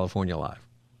Southern California Live.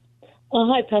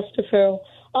 Hi, Pastor Furrow.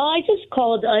 I just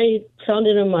called. I found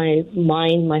it in my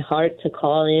mind, my heart to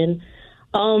call in.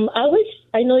 I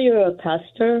know you're a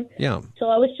pastor. Yeah. So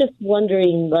I was just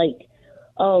wondering,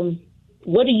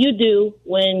 what do you do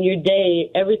when your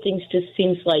day, everything just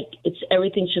seems like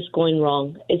everything's just going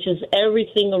wrong? It's just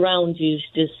everything around you is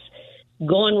just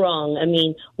going wrong. I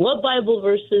mean, what Bible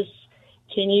verses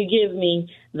can you give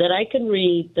me that I can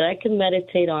read, that I can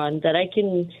meditate on, that I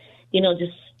can,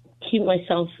 just keep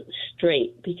myself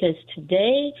straight? Because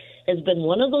today has been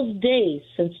one of those days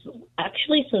since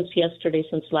yesterday,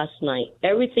 since last night.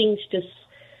 Everything's just,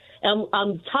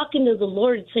 I'm talking to the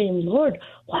Lord saying, Lord,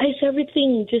 why is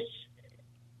everything just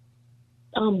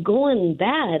going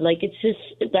bad?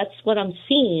 That's what I'm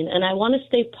seeing. And I want to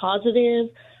stay positive.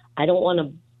 I don't want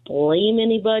to blame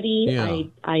anybody. Yeah.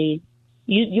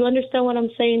 You understand what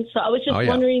I'm saying? So I was just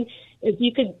wondering if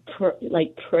you could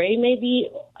pray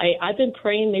maybe. I've been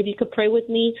praying. Maybe you could pray with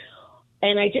me.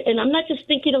 And I'm not just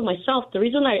thinking of myself. The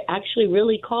reason I actually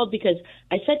really called, because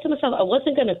I said to myself I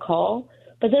wasn't going to call,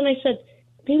 but then I said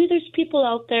maybe there's people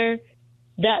out there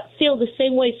that feel the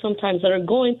same way sometimes, that are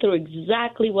going through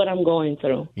exactly what I'm going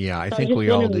through. Yeah, I so think we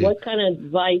all do. What kind of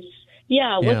advice?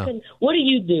 What do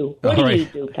you do? What do you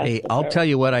do, Pastor? Hey, I'll tell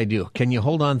you what I do. Can you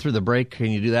hold on through the break?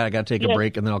 Can you do that? I got to take a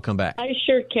break, and then I'll come back. I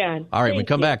sure can. All right, when we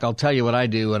come back, I'll tell you what I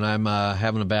do when I'm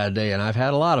having a bad day, and I've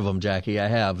had a lot of them, Jackie. I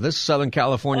have. This is Southern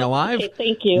California Live. Okay,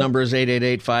 thank you. Number is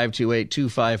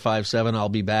 888-528-2557. I'll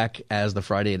be back as the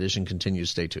Friday edition continues.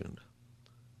 Stay tuned.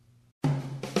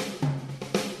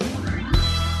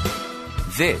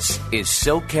 This is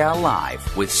SoCal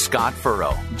Live with Scott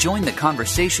Furrow. Join the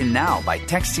conversation now by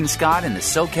texting Scott in the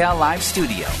SoCal Live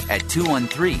studio at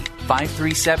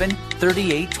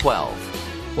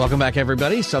 213-537-3812. Welcome back,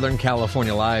 everybody. Southern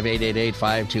California Live,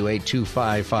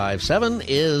 888-528-2557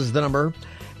 is the number.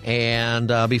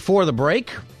 And before the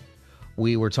break,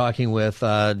 we were talking with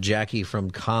Jackie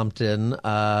from Compton.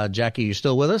 Jackie, you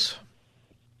still with us?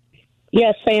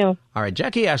 Yes, I am. All right.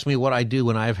 Jackie asked me what I do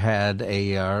when I've had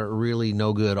a really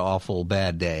no good, awful,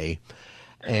 bad day.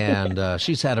 And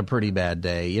she's had a pretty bad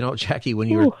day. You know, Jackie, when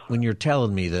you're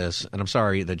telling me this, and I'm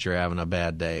sorry that you're having a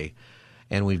bad day,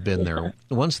 and we've been there.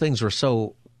 Once things were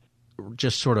so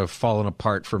just sort of falling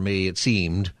apart for me, it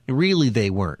seemed. Really, they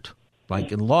weren't.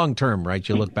 Like in long term, right?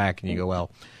 You look back and you go,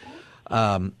 well,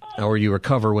 or you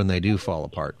recover when they do fall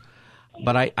apart.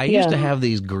 But I used to have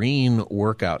these green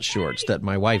workout shorts that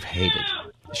my wife hated.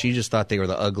 She just thought they were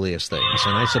the ugliest things.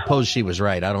 And I suppose she was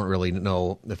right. I don't really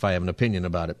know if I have an opinion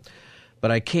about it. But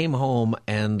I came home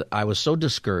and I was so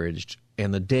discouraged,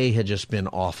 and the day had just been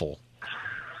awful.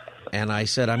 And I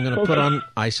said, I'm going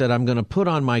to put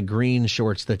on my green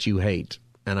shorts that you hate,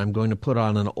 and I'm going to put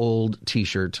on an old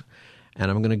T-shirt,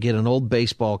 and I'm going to get an old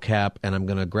baseball cap, and I'm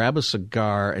going to grab a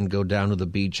cigar and go down to the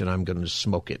beach, and I'm going to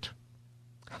smoke it.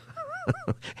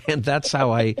 And that's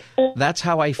how I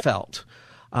felt.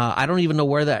 I don't even know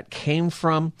where that came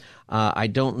from. I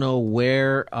don't know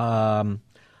where, that.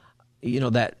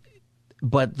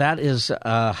 But that is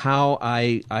how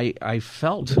I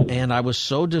felt, and I was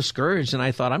so discouraged, and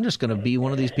I thought, I'm just going to be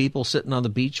one of these people sitting on the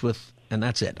beach and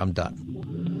that's it, I'm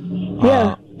done.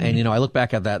 Yeah. And, I look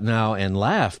back at that now and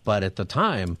laugh, but at the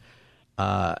time,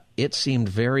 it seemed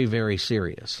very, very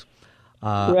serious.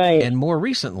 Right. And more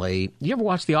recently, you ever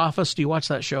watch The Office? Do you watch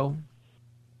that show?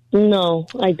 No,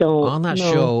 I don't. On that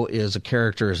show is a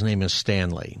character, his name is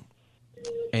Stanley.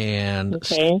 And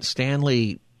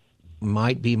Stanley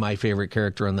might be my favorite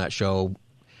character on that show.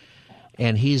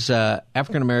 And he's an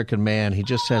African-American man. He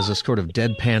just has this sort of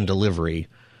deadpan delivery.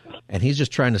 And he's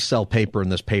just trying to sell paper in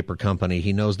this paper company.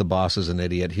 He knows the boss is an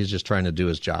idiot. He's just trying to do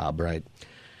his job, right?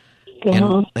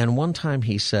 Uh-huh. And one time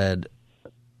he said,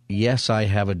 yes, I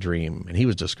have a dream. And he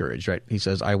was discouraged, right? He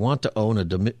says, I want to own a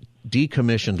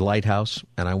decommissioned lighthouse,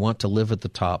 and I want to live at the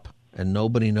top, and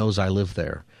nobody knows I live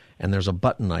there. And there's a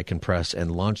button I can press and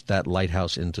launch that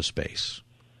lighthouse into space.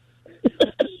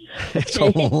 It's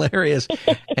hilarious.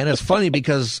 And it's funny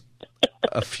because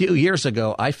a few years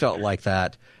ago, I felt like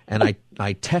that. And I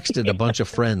texted a bunch of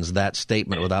friends that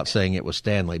statement without saying it was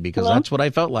Stanley, because that's what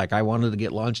I felt like. I wanted to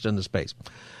get launched into space.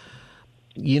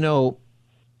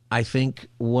 I think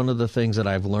one of the things that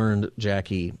I've learned,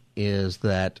 Jackie, is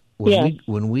that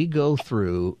when we go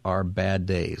through our bad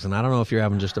days, and I don't know if you're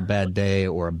having just a bad day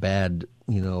or a bad,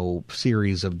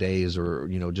 series of days, or,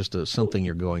 just something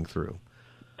you're going through.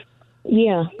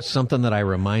 Yeah. Something that I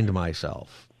remind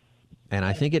myself, and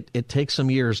I think it takes some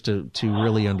years to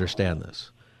really understand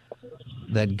this,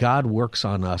 that God works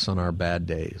on us on our bad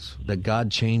days, that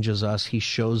God changes us, He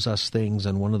shows us things,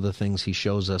 and one of the things He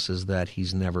shows us is that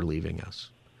He's never leaving us.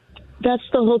 That's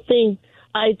the whole thing.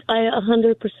 I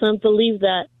 100% believe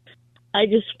that. I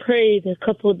just prayed a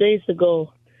couple of days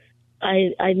ago.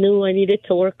 I knew I needed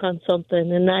to work on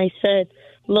something, and I said,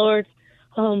 Lord,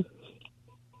 I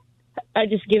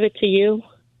just give it to you,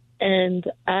 and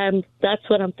that's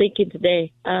what I'm thinking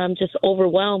today. I'm just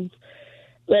overwhelmed.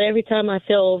 But every time I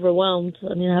feel overwhelmed,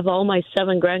 I have all my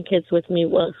 7 grandkids with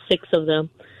me, 6 of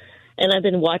them, and I've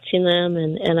been watching them,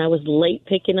 and I was late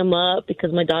picking them up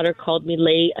because my daughter called me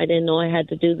late. I didn't know I had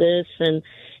to do this, and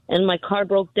my car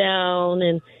broke down,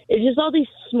 and it's just all these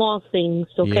small things,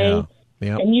 okay? Yeah.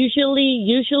 Yep. And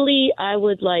usually I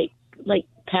would like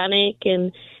panic,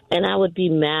 and I would be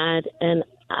mad, and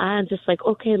I'm just like,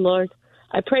 okay, Lord,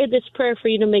 I pray this prayer for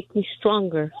you to make me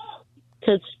stronger,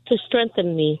 to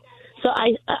strengthen me. So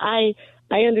I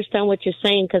understand what you're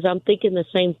saying, because I'm thinking the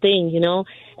same thing,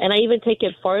 and I even take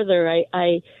it farther.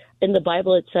 I in the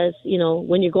Bible, it says,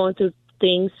 when you're going through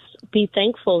things, be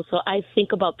thankful. So I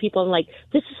think about people. I'm like,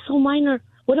 this is so minor.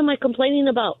 What am I complaining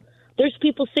about? There's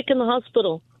people sick in the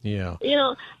hospital. Yeah.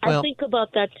 I think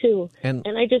about that too. And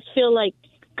I just feel like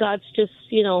God's just,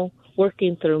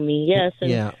 working through me. Yes.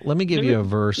 And let me give you a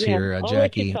verse here,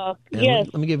 Jackie.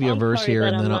 Let me give you a verse here,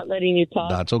 and then I'm not letting you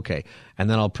talk. That's okay. And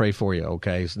then I'll pray for you,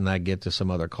 okay? And I get to some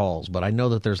other calls. But I know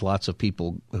that there's lots of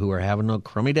people who are having a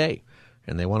crummy day,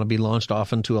 and they want to be launched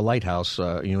off into a lighthouse,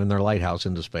 in their lighthouse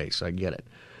into space. I get it.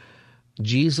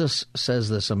 Jesus says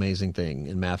this amazing thing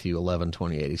in Matthew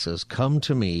 11:28. He says, "Come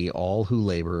to me, all who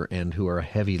labor and who are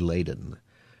heavy laden,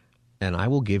 and I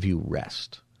will give you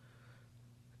rest."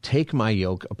 Take my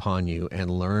yoke upon you and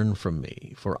learn from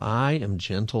me, for I am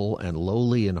gentle and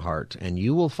lowly in heart, and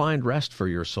you will find rest for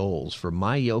your souls, for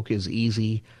my yoke is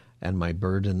easy and my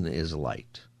burden is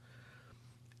light.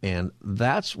 And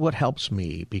that's what helps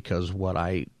me, because what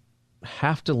I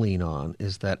have to lean on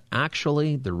is that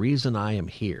actually the reason I am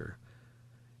here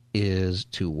is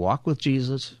to walk with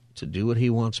Jesus, to do what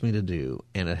he wants me to do,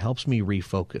 and it helps me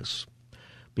refocus.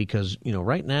 Because,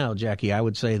 right now, Jackie, I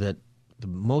would say that the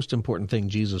most important thing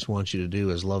Jesus wants you to do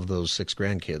is love those 6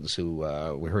 grandkids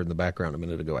who we heard in the background a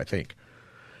minute ago, I think.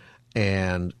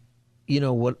 And,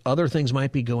 what other things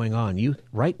might be going on. You,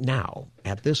 right now,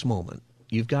 at this moment,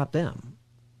 you've got them.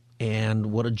 And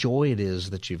what a joy it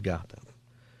is that you've got them.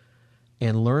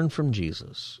 And learn from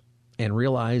Jesus and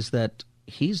realize that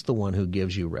he's the one who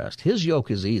gives you rest. His yoke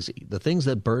is easy. The things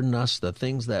that burden us, the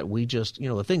things that we just,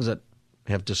 the things that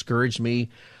have discouraged me,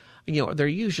 they're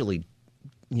usually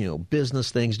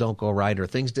business things don't go right, or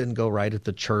things didn't go right at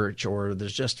the church, or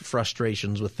there's just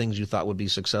frustrations with things you thought would be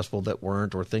successful that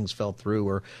weren't, or things fell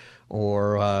through,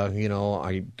 or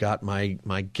I got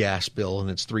my gas bill and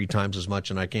it's 3 times as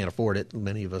much and I can't afford it.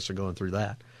 Many of us are going through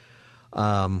that.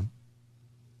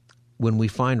 When we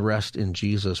find rest in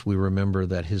Jesus, we remember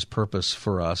that his purpose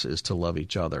for us is to love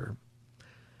each other,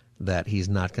 that he's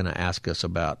not going to ask us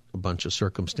about a bunch of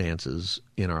circumstances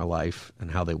in our life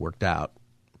and how they worked out.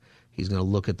 He's going to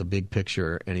look at the big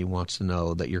picture, and he wants to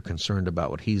know that you're concerned about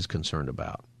what he's concerned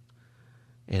about.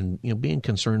 And, being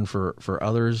concerned for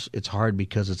others, it's hard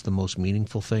because it's the most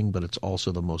meaningful thing, but it's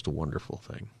also the most wonderful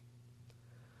thing.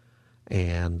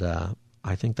 And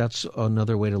I think that's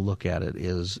another way to look at it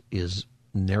is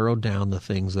narrow down the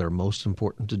things that are most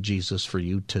important to Jesus for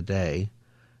you today.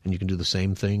 And you can do the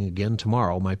same thing again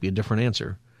tomorrow. Might be a different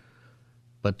answer.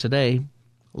 But today,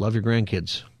 love your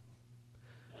grandkids.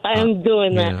 I am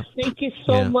doing that. Thank you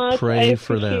so much. Pray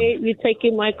for them. I appreciate you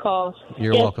taking my call.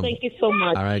 You're welcome. Thank you so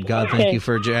much. All right, God, thank you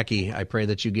for Jackie. I pray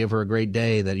that you give her a great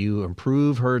day, that you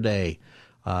improve her day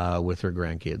with her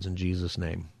grandkids. In Jesus'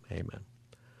 name, amen.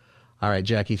 All right,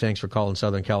 Jackie, thanks for calling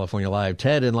Southern California Live.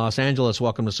 Ted in Los Angeles,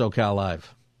 welcome to SoCal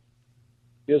Live.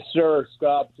 Yes, sir.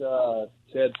 Scott,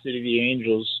 Ted, City of the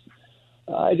Angels.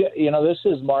 This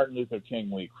is Martin Luther King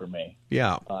week for me.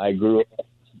 Yeah. I grew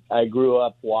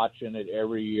up watching it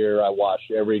every year. I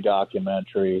watched every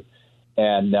documentary,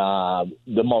 and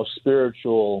the most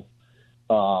spiritual,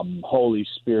 Holy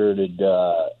Spirited,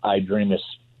 I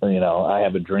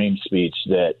have a dream speech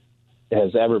that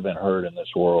has ever been heard in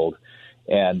this world.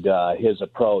 And his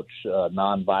approach,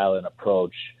 nonviolent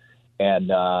approach, and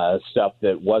stuff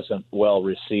that wasn't well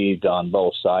received on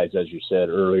both sides, as you said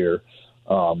earlier.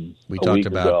 We talked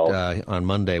about on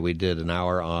Monday, we did an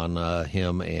hour on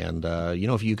him, and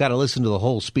if you got to listen to the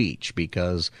whole speech,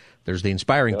 because there's the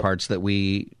inspiring parts that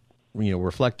we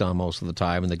reflect on most of the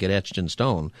time and that get etched in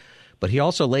stone, but he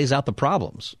also lays out the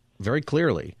problems very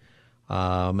clearly,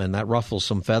 and that ruffles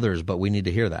some feathers, but we need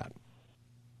to hear that.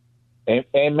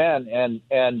 Amen.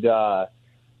 And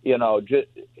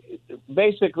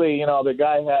basically, the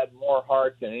guy had more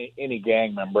heart than any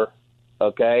gang member.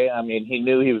 Okay, I mean, he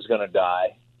knew he was going to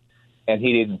die, and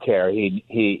he didn't care.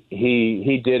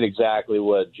 He did exactly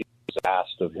what Jesus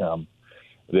asked of him.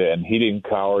 Then he didn't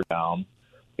cower down,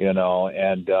 and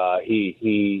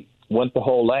he went the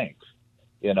whole length,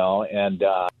 and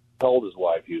told his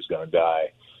wife he was going to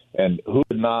die. And who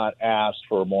would not ask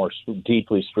for a more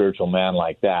deeply spiritual man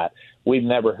like that? We've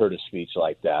never heard a speech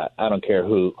like that. I don't care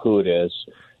who it is.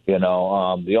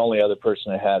 The only other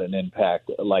person that had an impact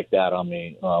like that on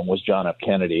me was John F.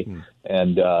 Kennedy,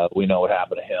 and we know what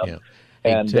happened to him. Yeah.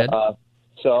 Hey, and Ted?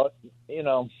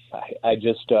 I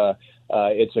just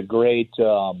it's a great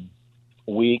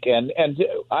week, and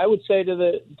I would say to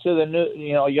the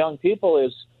new young people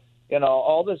is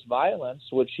all this violence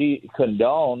which he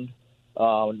condoned. He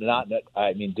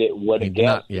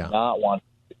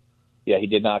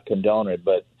did not condone it,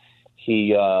 but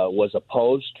he was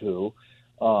opposed to.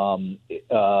 How's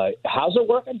it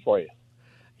working for you?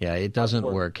 Yeah, it doesn't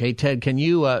work. Hey, Ted, can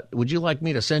you? Would you like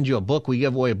me to send you a book? We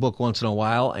give away a book once in a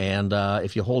while, and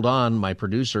if you hold on, my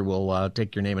producer will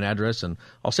take your name and address, and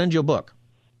I'll send you a book.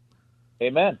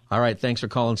 Amen. All right, thanks for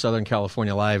calling Southern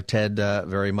California Live, Ted,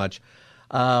 very much.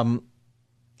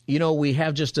 We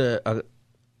have just a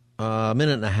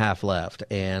minute and a half left,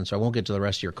 and so I won't get to the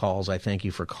rest of your calls. I thank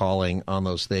you for calling on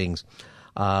those things.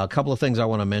 A couple of things I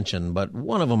want to mention, but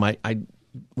one of them,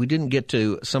 we didn't get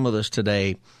to some of this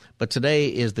today, but today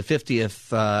is the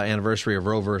 50th anniversary of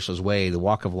Roe versus Wade. The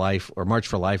Walk of Life, or March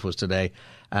for Life, was today.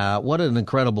 What an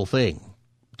incredible thing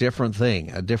different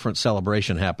thing. A different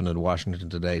celebration happened in Washington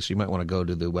today, so you might want to go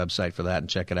to the website for that and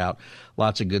check it out.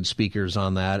 Lots of good speakers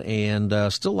on that,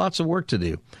 and still lots of work to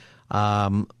do.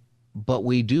 But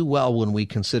we do well when we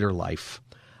consider life,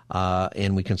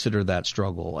 and we consider that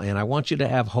struggle. And I want you to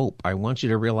have hope. I want you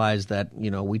to realize that,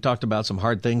 we talked about some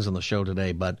hard things on the show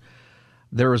today, but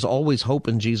there is always hope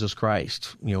in Jesus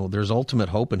Christ. There's ultimate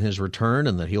hope in his return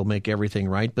and that he'll make everything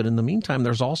right. But in the meantime,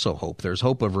 there's also hope. There's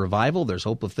hope of revival. There's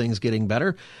hope of things getting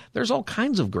better. There's all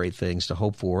kinds of great things to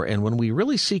hope for. And when we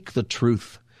really seek the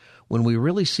truth, when we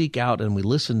really seek out and we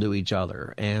listen to each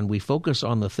other and we focus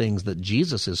on the things that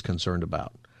Jesus is concerned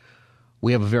about,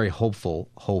 we have a very hopeful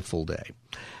day.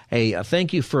 Hey,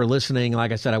 thank you for listening.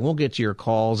 Like I said, I won't get to your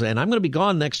calls, and I'm going to be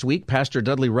gone next week. Pastor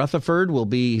Dudley Rutherford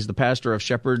he's the pastor of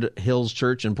Shepherd Hills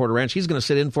Church in Porter Ranch. He's going to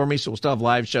sit in for me, so we'll still have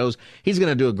live shows. He's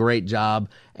going to do a great job,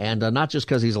 and not just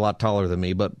because he's a lot taller than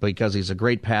me, but because he's a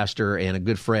great pastor and a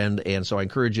good friend, and so I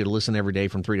encourage you to listen every day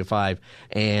from 3 to 5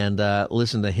 and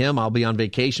listen to him. I'll be on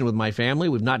vacation with my family.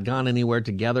 We've not gone anywhere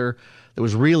together. There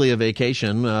was really a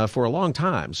vacation for a long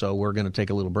time, so we're going to take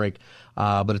a little break.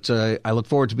 But I look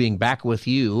forward to being back with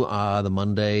you the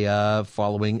Monday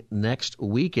following next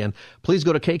weekend. Please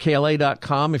go to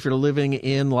kkla.com if you're living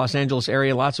in the Los Angeles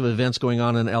area. Lots of events going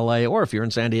on in L.A., or if you're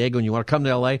in San Diego and you want to come to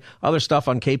L.A., other stuff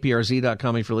on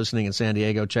kprz.com. If you're listening in San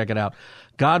Diego, check it out.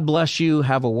 God bless you.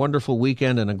 Have a wonderful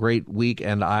weekend and a great week,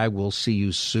 and I will see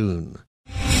you soon.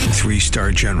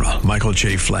 3-star General Michael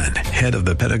J. Flynn, head of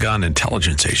the Pentagon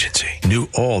Intelligence Agency, knew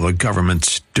all the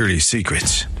government's dirty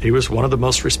secrets. He was one of the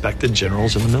most respected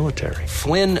generals in the military.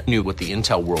 Flynn knew what the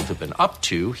intel world had been up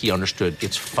to. He understood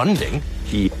its funding.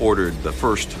 He ordered the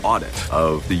first audit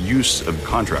of the use of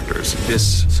contractors.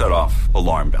 This set off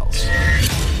alarm bells.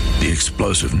 The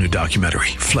explosive new documentary,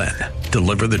 Flynn,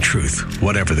 Deliver the Truth,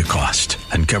 Whatever the Cost,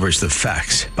 uncovers the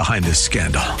facts behind this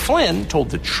scandal. Flynn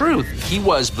told the truth. He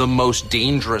was the most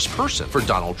dangerous person for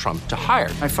Donald Trump to hire.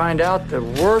 I find out the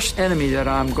worst enemy that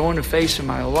I'm going to face in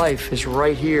my life is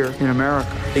right here in America.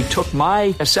 They took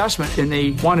my assessment and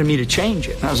they wanted me to change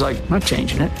it. And I was like, I'm not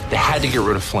changing it. They had to get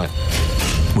rid of Flynn.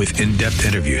 With in-depth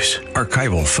interviews,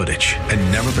 archival footage,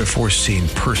 and never-before-seen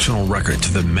personal records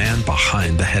of the man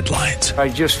behind the headlines. I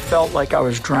just felt like I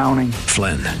was drowning.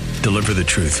 Flynn, Deliver the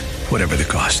Truth, Whatever the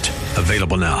Cost.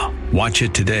 Available now. Watch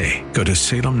it today. Go to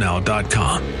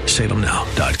salemnow.com.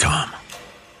 salemnow.com.